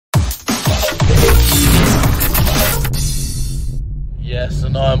Yes,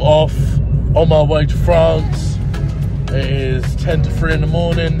 and I'm off on my way to France. It is 10 to 3 in the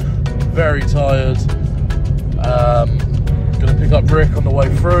morning, very tired. Gonna pick up Rick on the way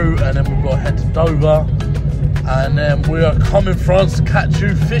through, and then we've got to head to Dover, and then we are coming France to catch you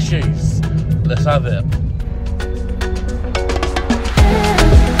fishies. Let's have it.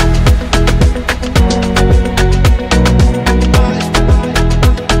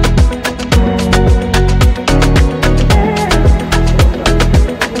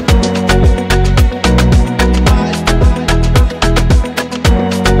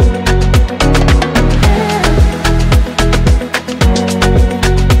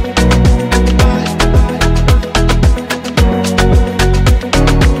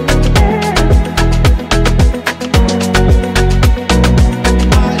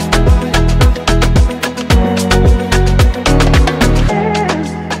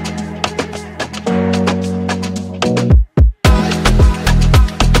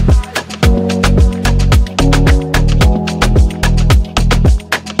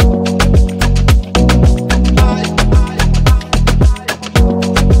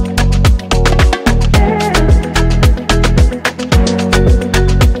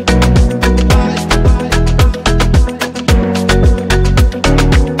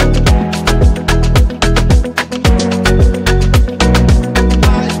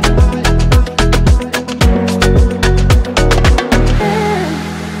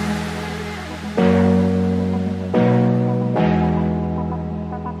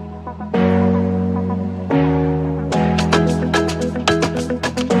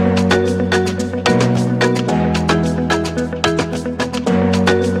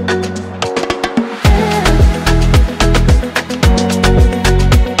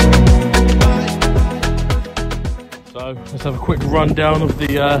 Let's have a quick rundown of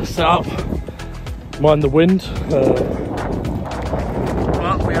the setup. Mind the wind.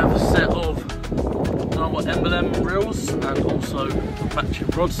 But we have a set of normal emblem reels and also matching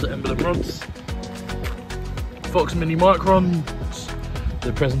rods, the emblem rods. Fox Mini Microns,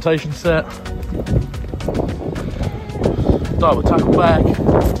 the presentation set. Start with tackle bag.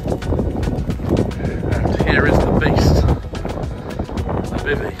 And here is the beast, the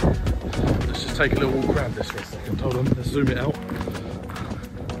bivvy. Let's just take a little walk around this for a second. Hold on, let's zoom it out.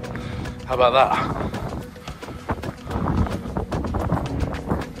 How about that?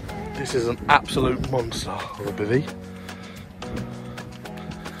 This is an absolute monster of a bivvy.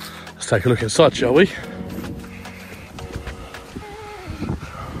 Let's take a look inside, shall we?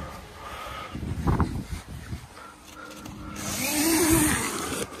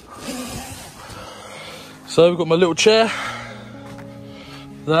 So we've got my little chair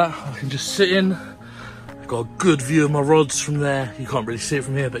that I can just sit in. Got a good view of my rods from there. You can't really see it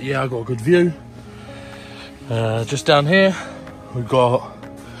from here, but yeah, I got a good view. Just down here, we've got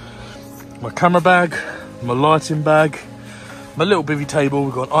my camera bag, my lighting bag, my little bivvy table.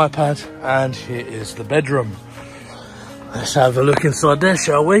 We've got an iPad, and here is the bedroom. Let's have a look inside there,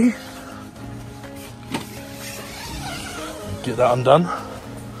 shall we? Get that undone.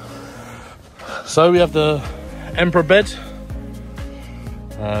 So we have the Emperor bed,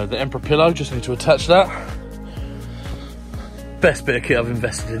 the Emperor pillow. Just need to attach that. Best bit of kit I've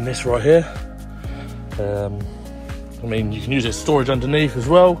invested in this right here. I mean, you can use it as storage underneath as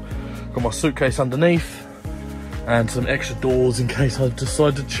well. Got my suitcase underneath and some extra doors in case I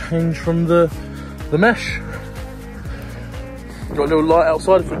decide to change from the mesh. Got a little light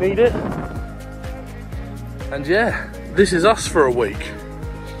outside if we need it. And yeah, this is us for a week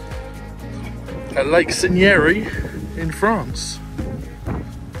at Lake Seigneurie in France.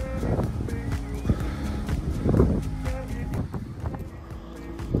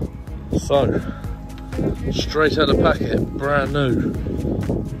 So, straight out of the packet, brand new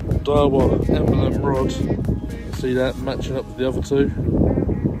Daiwa emblem rod. See that matching up with the other two.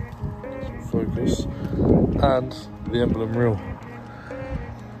 Focus. And the emblem reel.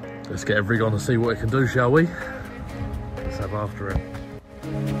 Let's get a rig on and see what it can do, shall we? Let's have after it.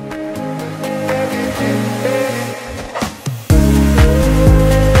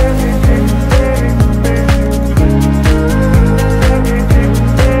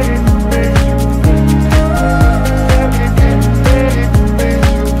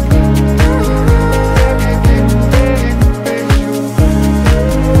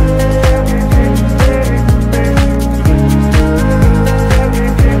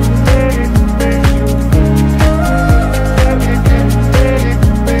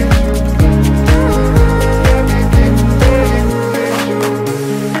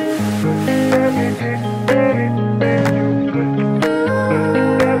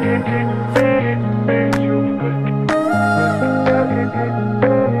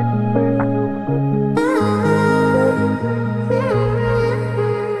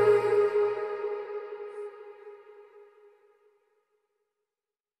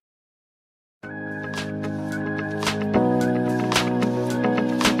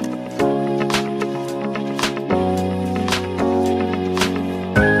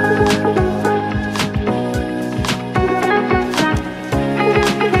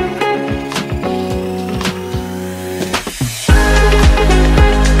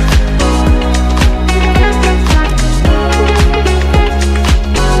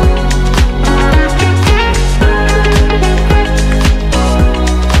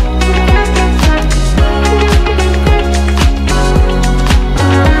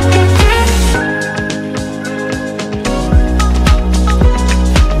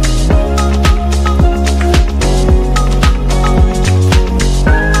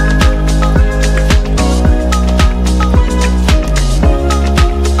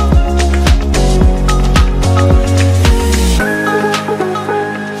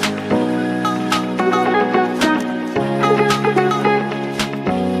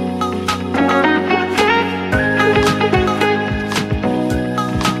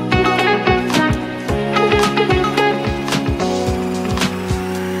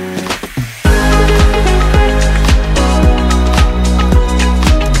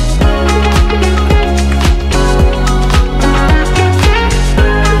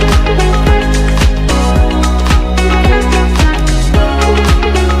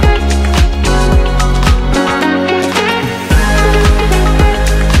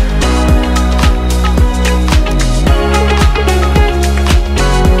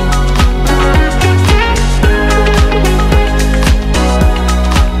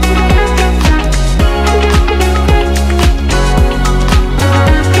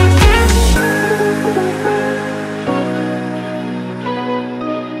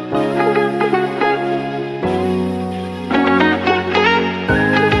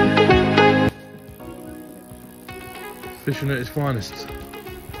 fishing at its finest.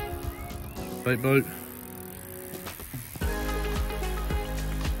 Bait boat.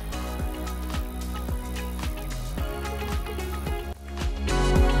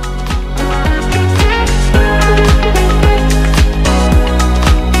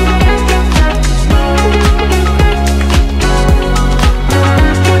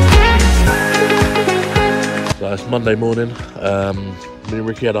 So it's Monday morning. Me and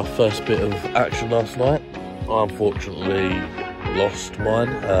Ricky had our first bit of action last night. I unfortunately lost mine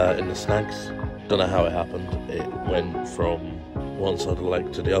in the snags. Don't know how it happened. It went from one side of the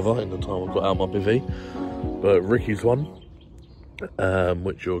lake to the other in the time I got out my bivvy. But Ricky's won,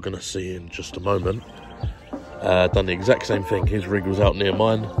 which you're going to see in just a moment. Done the exact same thing. His rig was out near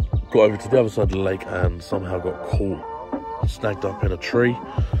mine. Got over to the other side of the lake and somehow got caught, snagged up in a tree.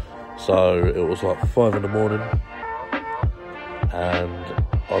 So it was like 5 in the morning. And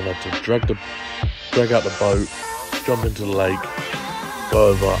I've had to drag out the boat, jump into the lake, go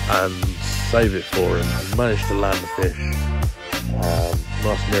over and save it for him. I managed to land the fish.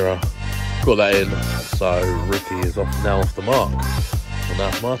 Nice mirror, got that in. So Ricky is now off the mark. And now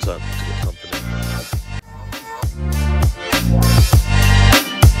it's my turn to get something in.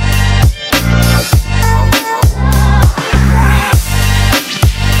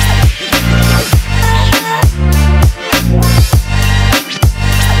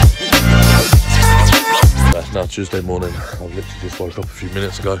 Now Tuesday morning, I've literally just woke up a few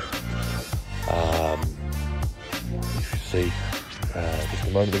minutes ago. If you see just a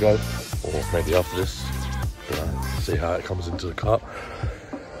moment ago, or maybe after this, see how it comes into the cut.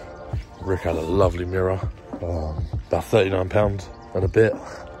 Rick had a lovely mirror, about £39 and a bit.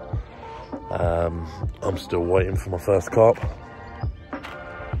 I'm still waiting for my first carp.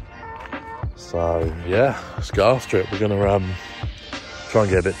 So yeah, let's get after it. We're gonna try and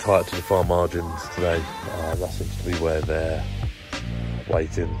get a bit tight to the far margins today. That seems to be where they're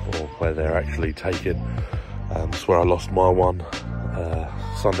waiting, or where they're actually taking. That's where I lost my one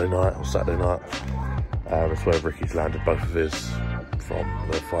Sunday night or Saturday night. That's where Ricky's landed both of his from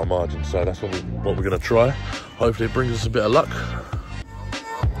the far margin. So that's what we're going to try. Hopefully it brings us a bit of luck.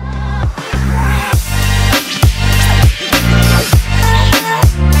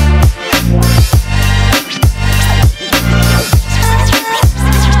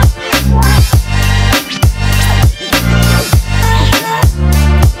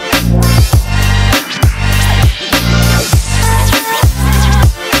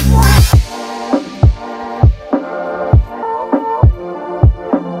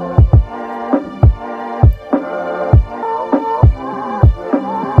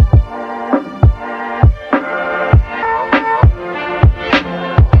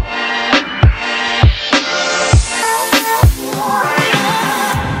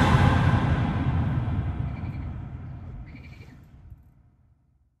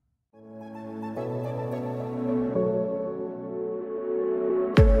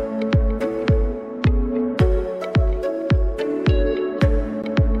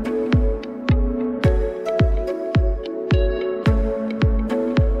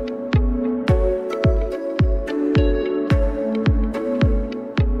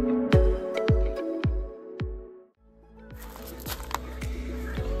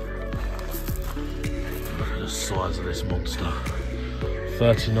 Size of this monster,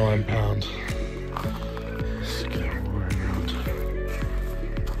 £39. Let's get it right around.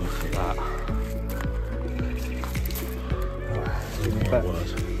 Look at that. Oh my word.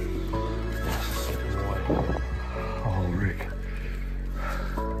 Oh Rick,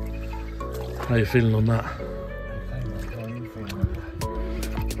 how are you feeling on that?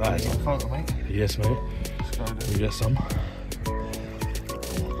 That is on photo, mate. Yes mate, you get some.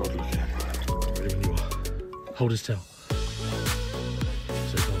 Hold his tail. So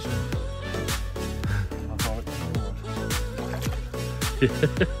it goes on. Look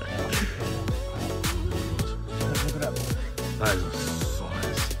at that boy. That is a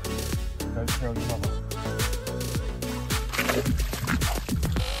size. Go throw your mother.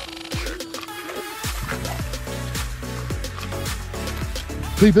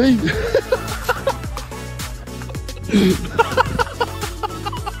 PB!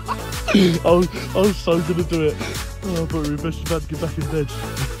 I was so gonna do it. Oh, but we best about to get back in bed.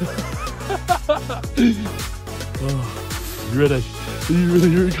 Oh, you ready? Are you ready?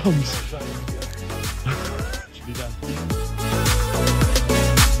 Here it comes. Should be done.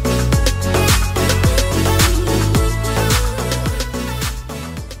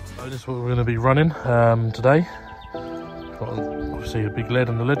 So this is what we're going to be running today. Got obviously a big lead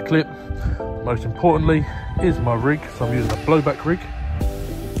on the lead clip. Most importantly is my rig, so I'm using a blowback rig.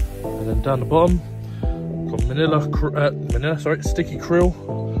 And then down the bottom, Got sticky krill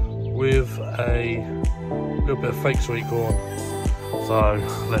with a little bit of fake sweet corn.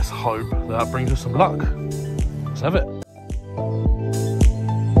 So let's hope that brings us some luck. Let's have it.